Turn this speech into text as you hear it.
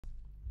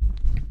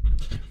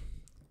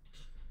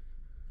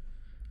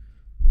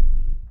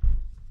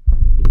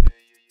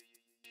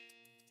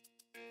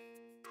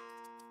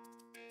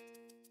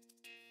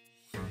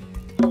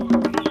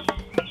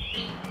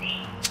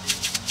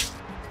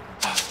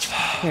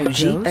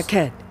Herji,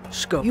 Aked,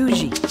 Sko,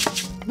 Yuji,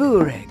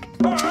 Bureg,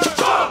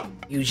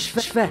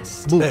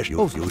 Yujfest,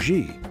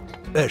 Yuji,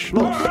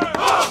 Eshlos,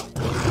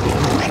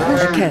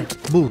 Aked,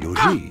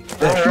 Yuji,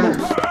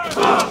 Eshlos,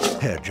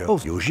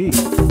 Herjos, Yuji,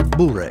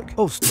 Bureg,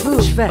 Osto,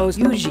 Bujfest,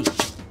 Yuji,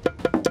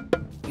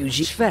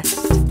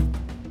 Yujfest,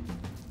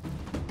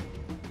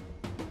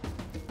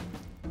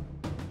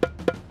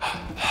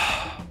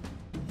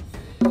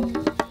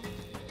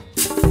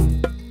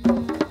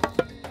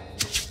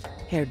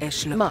 Her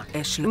Eshlemak,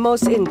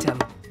 Eshlemos Intam,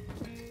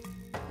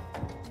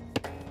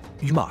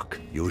 Yumak,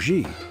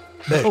 Yuji,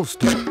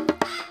 Osto,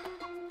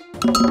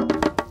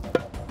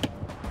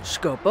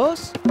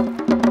 Skopos,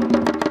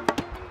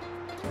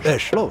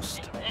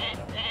 Eshlost,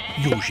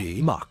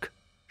 Yuji, Mak,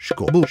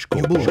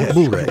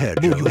 Bureg,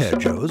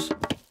 Herjos,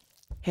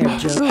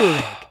 Herjo,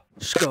 Bureg,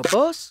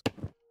 Skopos,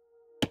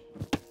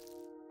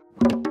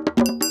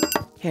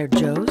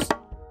 Herjos,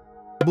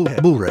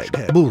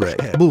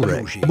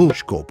 Bureg,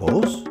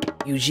 Bushkopos,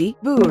 Yuji,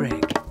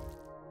 Bureg,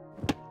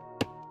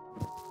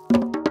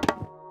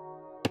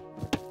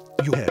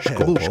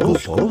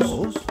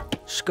 Skopos,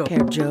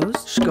 Herjos,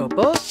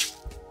 Skopos,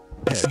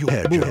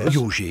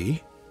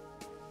 Yuji,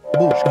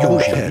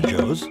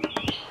 Herjos,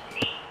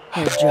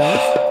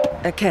 Herjos,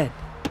 Aked,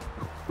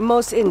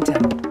 Mos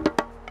Intam,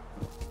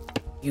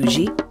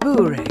 Yuji,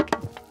 Bureg,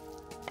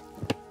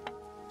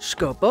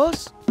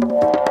 Skopos,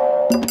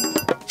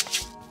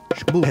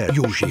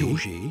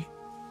 Yuji,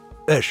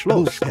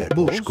 Eshlos,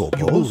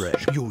 Skopos,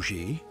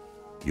 Yuji,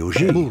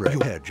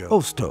 Herjos,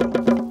 Osto,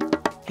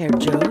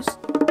 Herjos,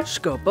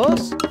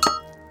 Skopos,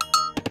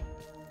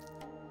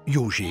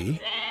 Yuji,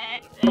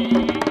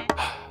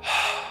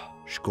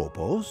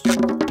 Skopos,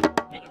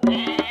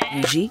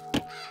 Yuji,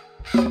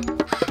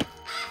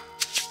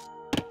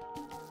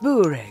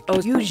 Bureg,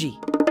 Yuji,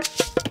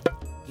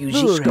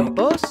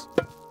 Skopos,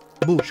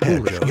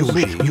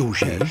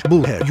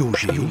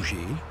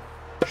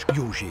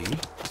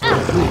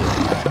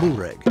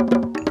 Bureg,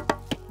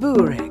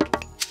 Bureg,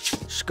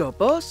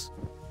 Skopos,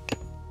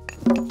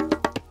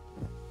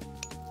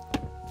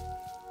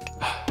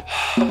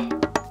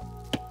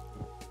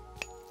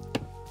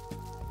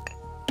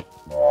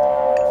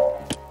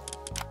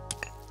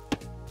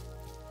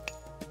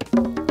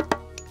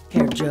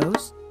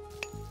 Herjos,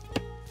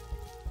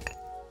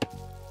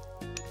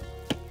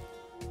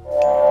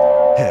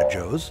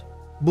 Herjos,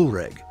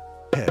 Bureg,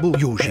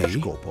 Yuji,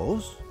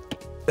 Skopos,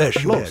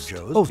 Eshlos,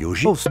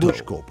 Yuji,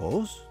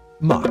 Skopos,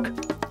 Mak,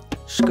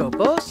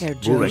 Skopos,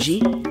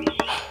 Herjoji,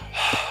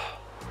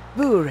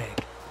 Bureg,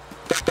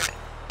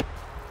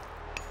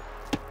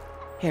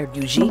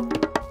 Herjuji,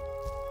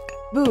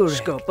 Bureg,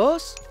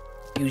 Skopos,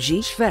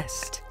 Yuji,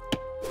 Fest,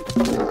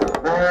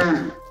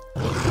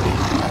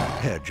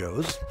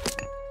 Herjos,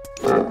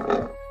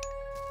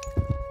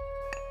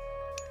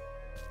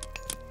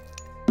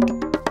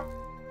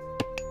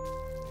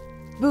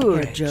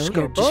 Bureg,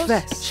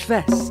 Skopos,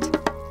 Fest,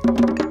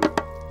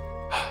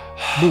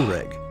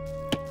 Bureg,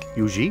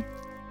 Yuji,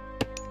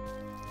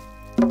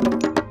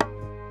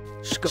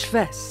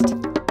 Fest,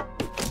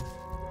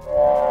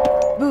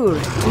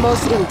 Bureg,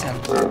 Mos Intam,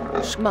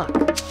 Schmuck,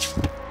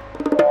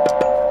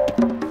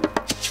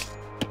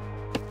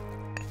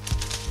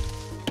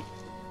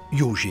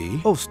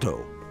 Yuji,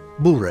 Osto,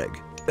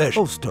 Bureg,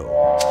 Osto,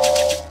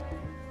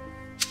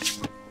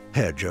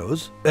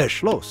 Herjos,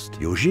 Eshlost,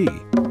 Yuji,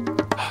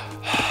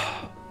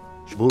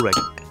 Bureg,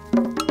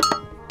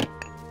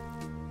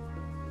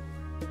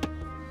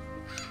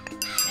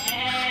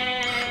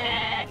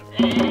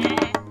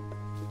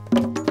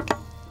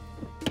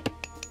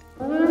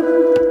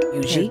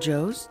 Yuji,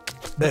 Herjos,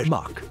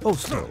 Mak,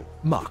 Osto,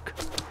 Mak,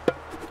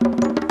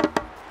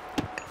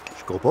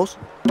 Skopos,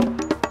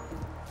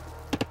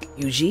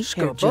 Yuji,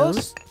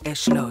 Skopos,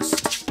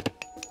 Eshlost,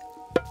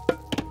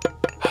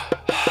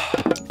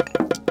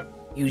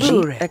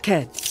 Yuji,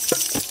 Aked,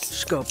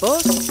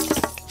 Skopos,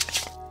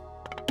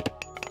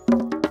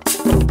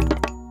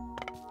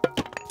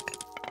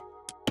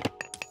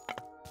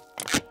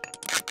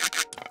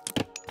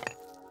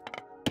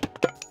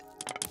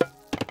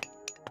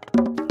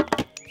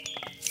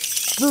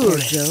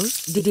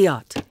 Herjos,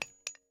 Didiot,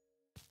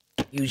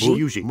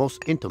 Yuji, Mos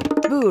Intam,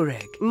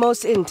 Bureg,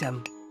 Mos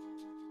Intam,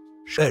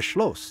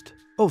 Eshlost,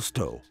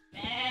 Osto,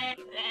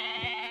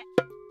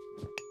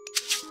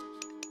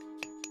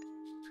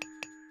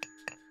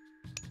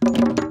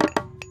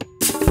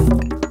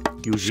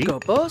 Yuji,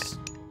 Skopos,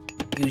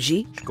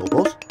 Yuji,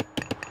 Skopos,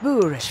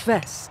 Bureg,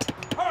 Fest,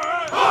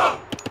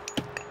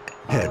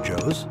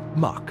 Herjos,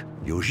 Mak,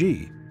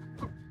 Yuji,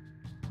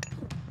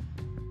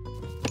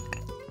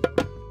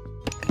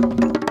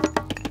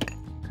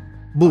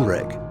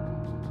 Bureg,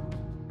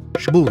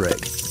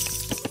 Bureg,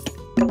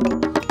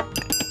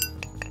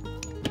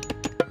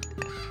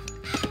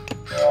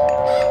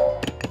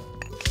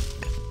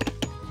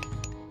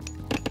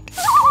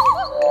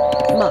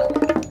 Mak,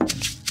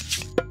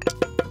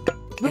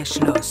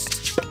 Eshlost,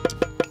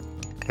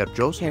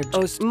 Herjos,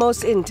 Herjos,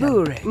 Mos Intam,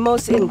 Bureg,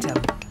 Mos Intam,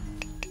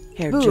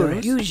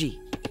 Herjos, Yuji,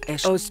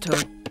 Osto,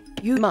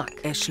 Yumak,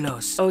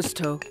 Eshlos,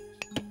 Osto,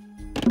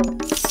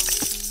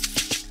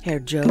 Herr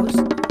Joes.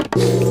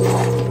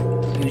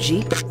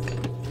 Yuji.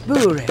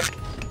 Burek.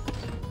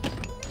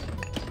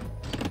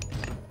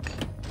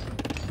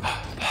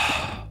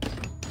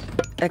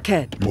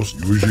 Aked. Most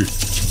Yuji.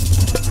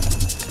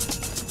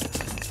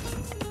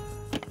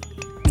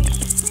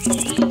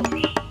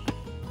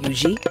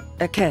 Yuji.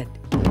 Aked.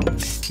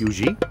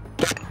 Yuji.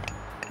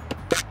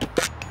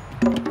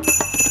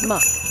 Ma.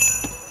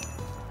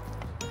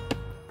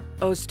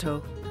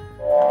 Osto.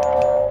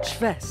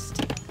 Schwest.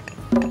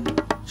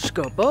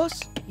 Skopos.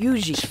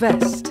 Yuji.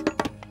 Schwest.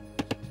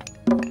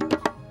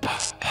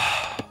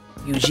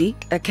 Yuji.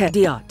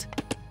 Akediot.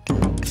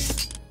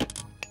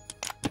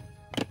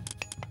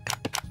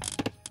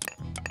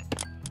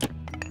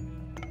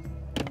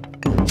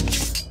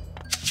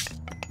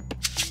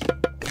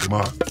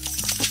 Ma.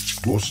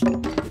 Most.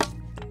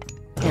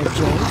 Herr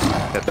Joes.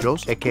 Herr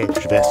Joes. Eked.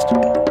 Schwest.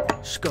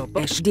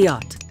 Skopos.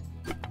 Diot.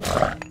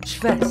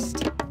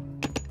 Schwest.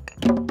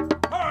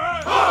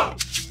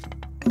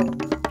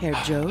 Herr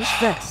Joes.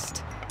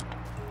 Schwest.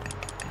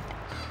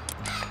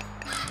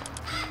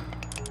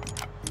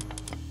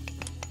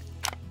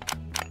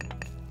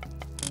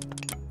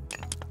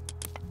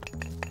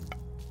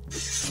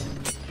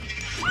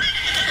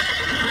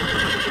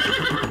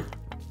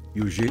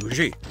 Yuji.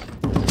 Yuji.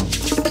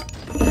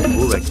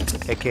 Burek.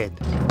 Eked.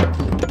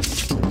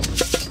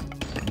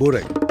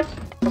 Burek.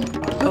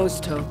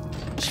 Osto.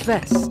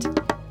 Schwest.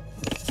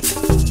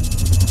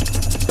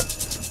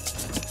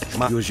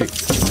 Ma. Yuji.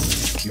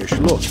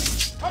 Geschloss.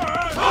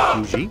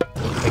 Yuji.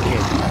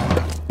 Eked.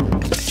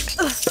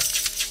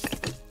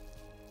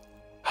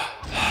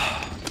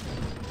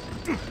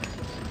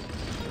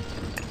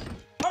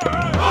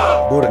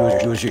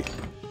 Burek. Yuji.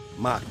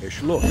 Ma.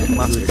 Geschloss.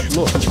 Ma.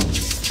 Geschloss.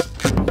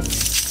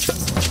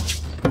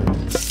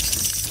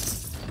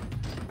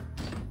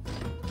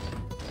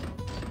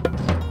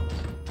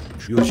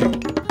 Yuji.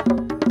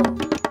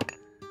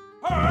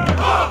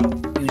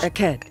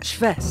 Aked.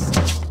 Schwest.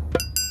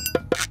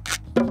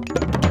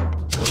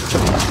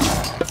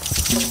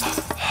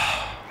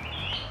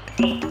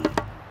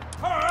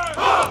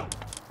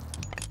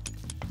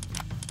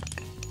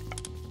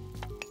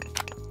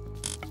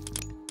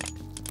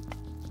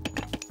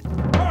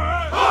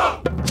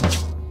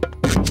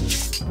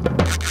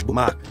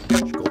 Ma.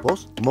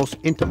 Skopos. Most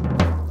Intem.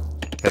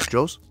 Herr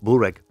Joes.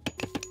 Burek.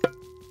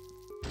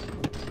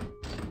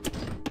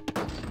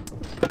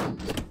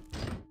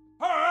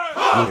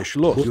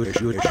 Geschloss.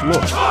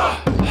 Geschloss.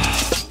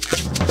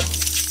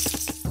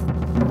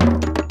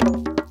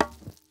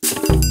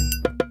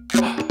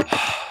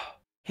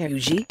 Herr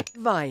Yuji.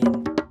 Wein.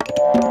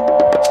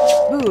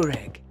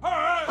 Burek.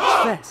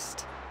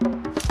 Schwest.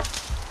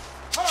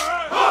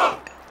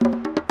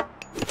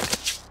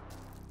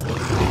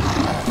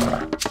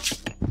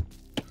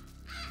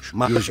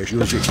 Ma.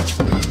 Yuji.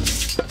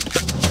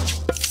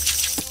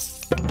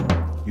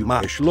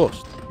 Ma.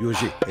 Geschloss.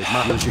 Yuji.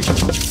 Ma. Yuji.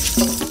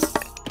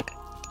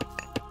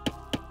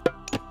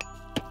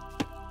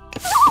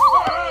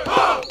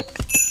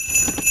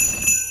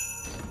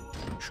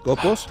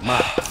 Skopos. Ma.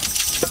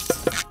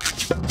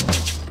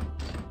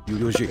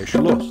 Yuji.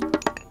 Geschloss.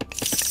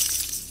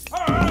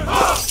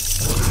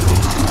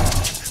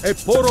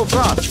 Poro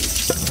frat.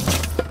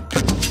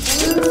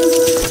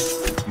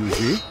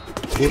 Yuji.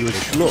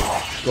 Geschloss.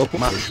 Skopos.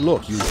 Ma.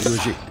 Geschloss.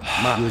 Yuji.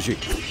 Ma. Yuji.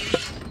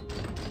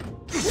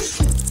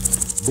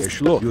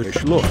 Geschloss.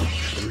 Geschloss.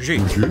 Yuji.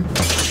 Herr Joes.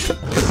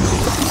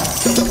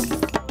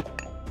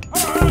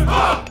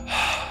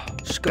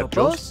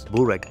 Skopos.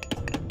 Burek.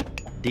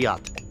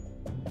 Diat.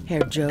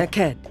 Herr Joe.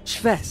 Aked.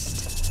 Schwest.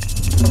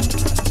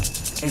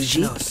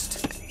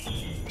 Ergnost.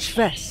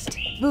 Schwest.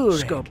 Burek.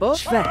 Skopos.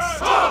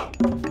 Schwest.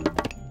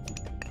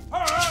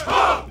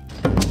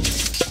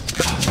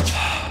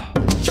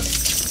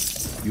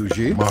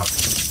 Yuji. Ma.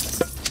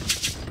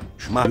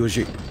 Shma.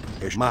 Yuji.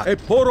 Shma.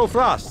 Poro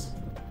fras.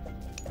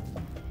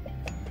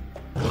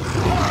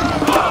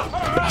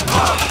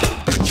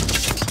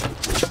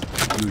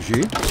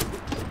 Yuji.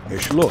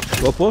 Geschloss.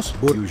 Skopos.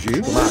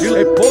 Yuji. Ma.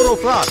 Poro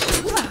fras.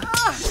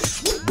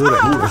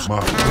 Burek. Ma.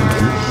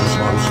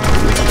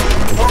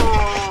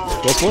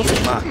 Skopos.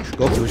 Ma.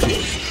 Skopos. Yuji.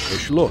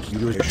 Geschloss.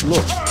 Yuji.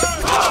 Geschloss.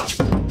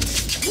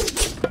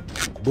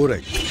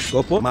 Burek.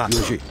 Skopos. Ma.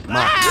 Yuji.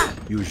 Ma.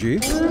 Yuji.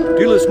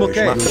 Tilis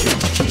Mokay.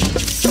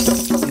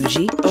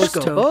 Yuji.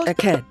 Osto.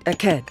 Aked.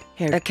 Aked.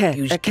 Herr Aked.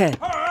 Yuji. Aked.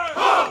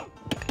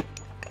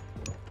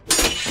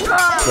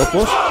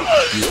 Skopos.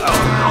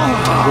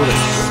 Burek.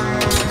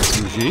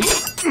 Yuji.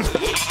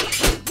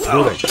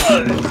 Burek.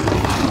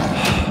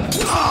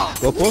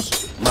 Skopos.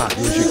 Ma.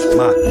 Yuji.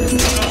 Ma.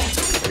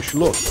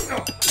 Geschloss.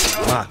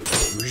 Ma.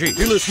 Yuji.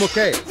 Tilis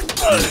Mokay.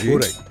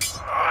 Burek.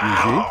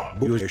 Yuji.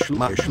 Yuji.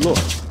 Ma.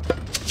 Geschloss.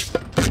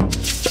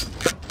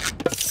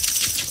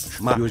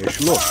 Ma. Yuji.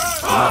 Schloss.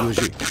 Ma.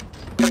 Yuji.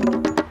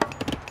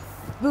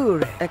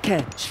 Burek.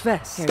 Aked.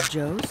 Schwest. Herr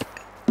Joes.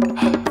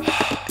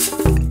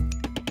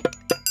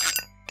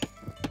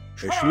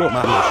 Schloss.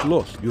 Ma.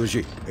 Schloss.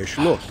 Yuji.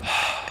 Schloss.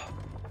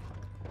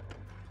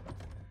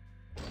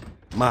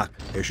 Mak.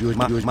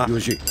 Ma.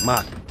 Yuji.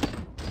 Mak.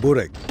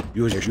 Burek.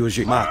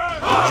 Yuji, Mark,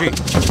 Yuji.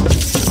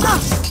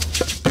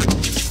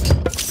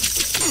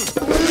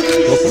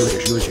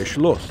 Yuji,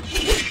 Schloss.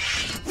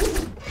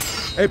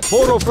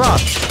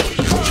 Porofras.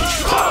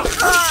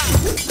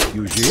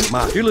 Yuji,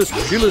 Mark, Gilles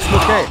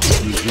Mokay.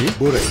 Yuji,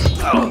 Bure.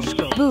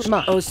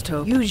 Buma,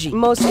 Osto, Yuji,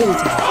 Most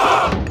Intel.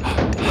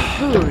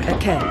 Bure,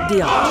 Aken,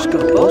 Diat,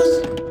 Skopos.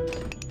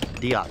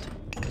 Diat.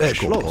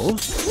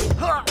 Schloss.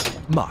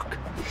 Mark.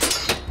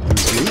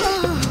 Yuji.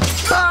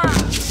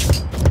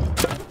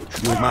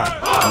 Mark,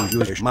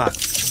 Yuji, Mark.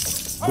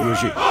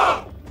 Yuji.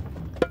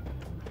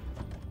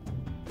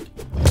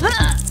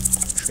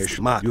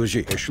 Schmark,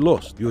 Yuji,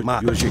 Schloss,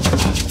 Mark, Yuji.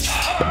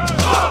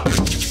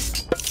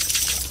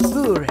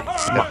 Bure,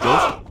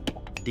 Herjos.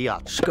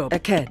 Diat. Skop,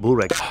 Aken.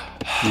 Burek.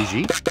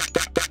 Yuji.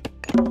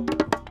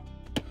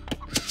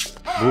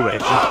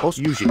 Burek. Os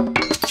Yuji.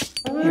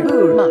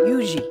 Bure,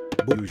 Yuji.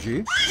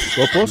 Yuji.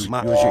 Skopos,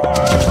 Mark, Yuji.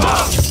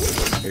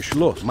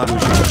 Schloss, Mark,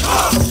 Yuji.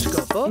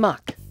 Skopo,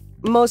 Mak.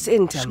 Most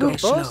Intel,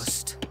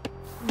 Schloss.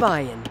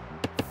 Weyen.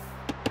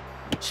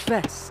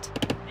 Schwest.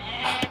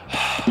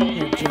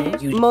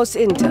 Herjos. Most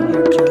Intel,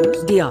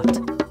 Herjos. Diat.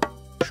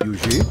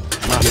 Yuji,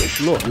 Mark,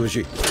 Schloss,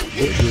 Yuji.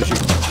 Yuji.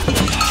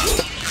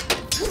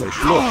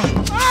 Schloss.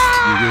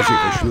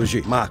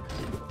 Yuji, Mark.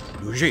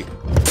 Yuji.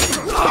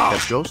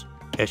 Herjos.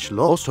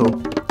 Oso.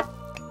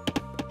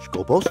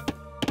 Skopos.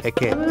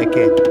 Eken.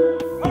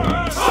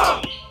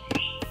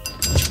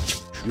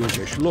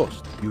 Yuji,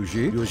 Schloss.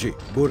 Yuji.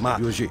 Burma,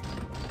 Yuji.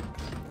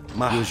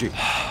 Mark, Yuji.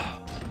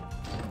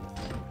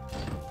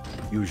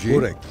 Yuji.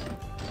 Burek.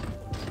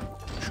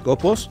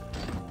 Skopos.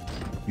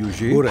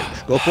 Yuji. Burek.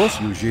 Skopos.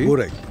 Yuji.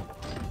 Burek.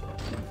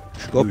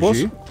 Skopos.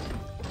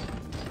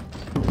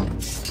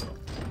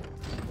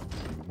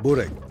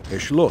 Burek.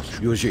 Schloss.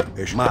 Yuji.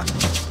 Mark.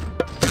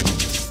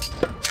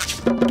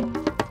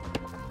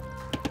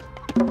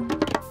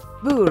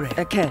 Bure,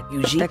 Aken.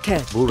 Yuji,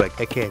 Aken. Burek.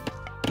 Eken.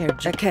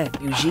 Herj, Aken.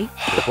 Yuji.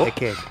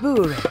 Eken.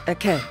 Bure,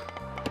 Aken.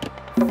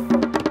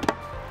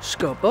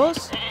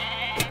 Skopos.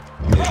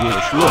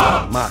 Yuji,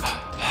 Schloss. Mark.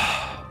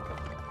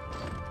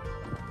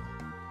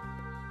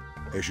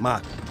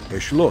 Mark.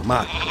 Schloss.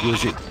 Mark.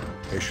 Yuji.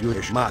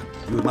 Mark.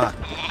 Mark.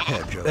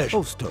 Herjo.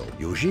 Osto.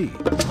 Yuji.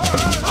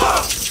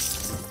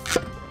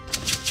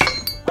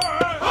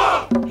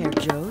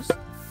 Herjos.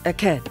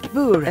 Aken.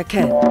 Bure,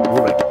 Aken.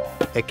 Burek.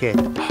 Eken.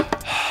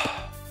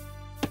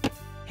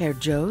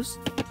 Herjos.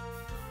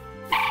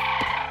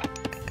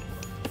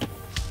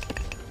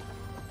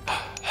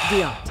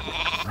 Diat.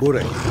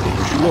 Burek.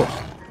 Schloss.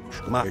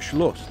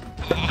 Schloss.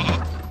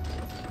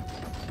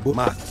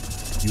 Mark.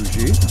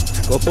 Yuji.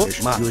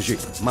 Skopos. Mark. Yuji.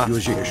 Mark.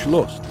 Yuji.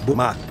 Schloss.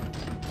 Mark.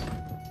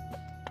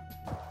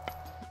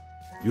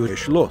 Yuji.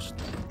 Schloss.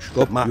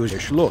 Skop. Mark. Yuji.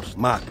 Schloss.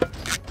 Mark.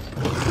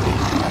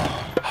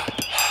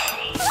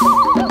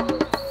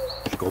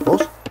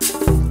 Skopos.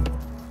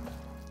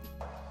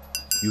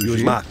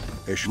 Yuji. Mark.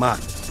 Mark.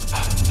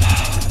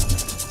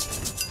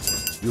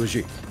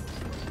 Yuji.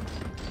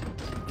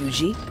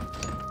 Yuji.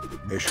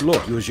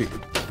 Schloss. Yuji.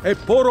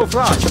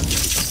 Porofras.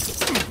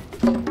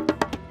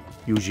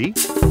 Yuji.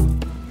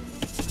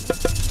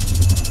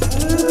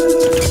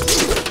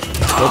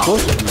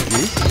 Skopos.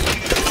 Yuji.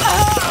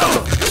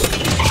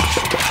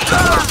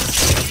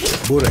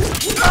 Burek.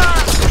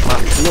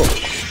 Mark. Schloss.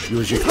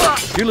 Yuji.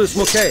 Gilles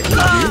Mokay.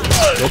 Yuji.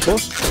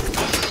 Skopos.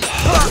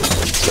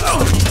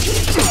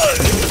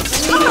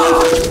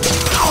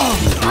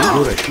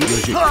 Burek.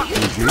 Yuji.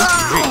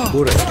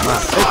 Burek.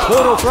 Mark.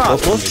 Porofras.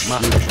 Skopos.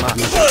 Mark.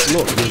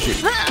 Schloss. Yuji.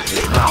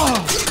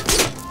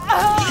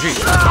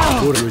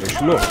 Burek.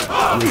 Schloss.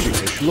 Yuji.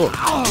 Schloss.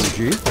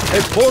 Yuji.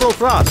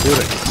 Porofras.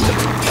 Burek.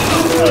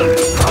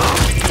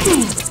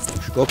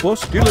 Skopos.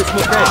 Gilles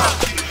Mokay.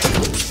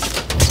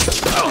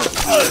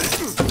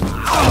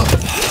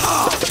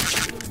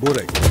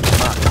 Burek.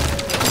 Mark.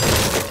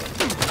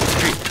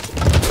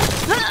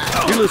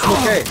 Gilles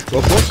Mokay.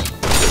 Skopos.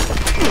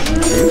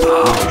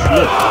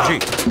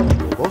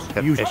 Skopos.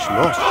 Yuji.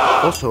 Schloss.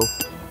 Oso.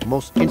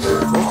 Most Intel.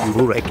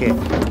 Burek. Eken.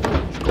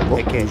 Skopos.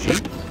 Eken.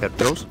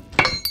 Herjos.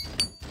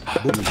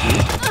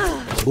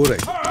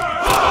 Burek.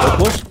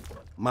 Skopos.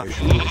 Mark.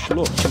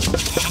 Schloss.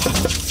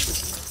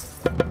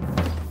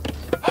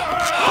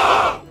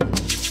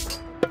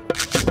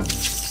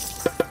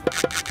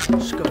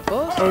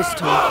 Skopos.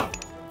 Osto.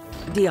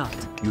 Diat.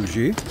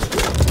 Yuji.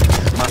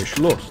 Mark.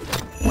 Schloss.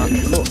 Mark.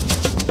 Schloss.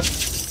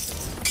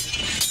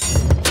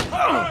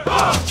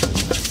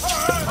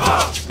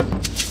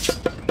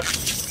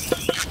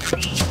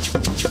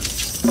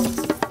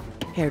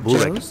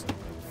 Herjos.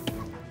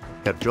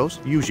 Herjos.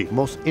 Yuji.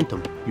 Most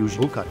Intim. Yuji.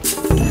 Bukat.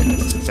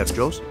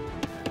 Herjos.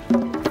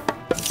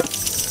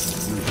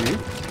 Yuji.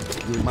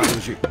 Mark.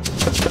 Yuji.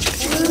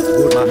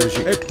 Burma.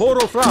 Yuji.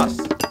 Porofras.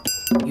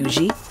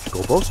 Yuji.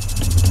 Skopos.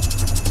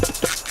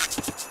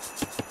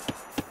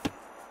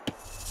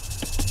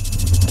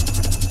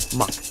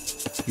 Mak.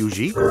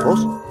 Yuji. Skopos.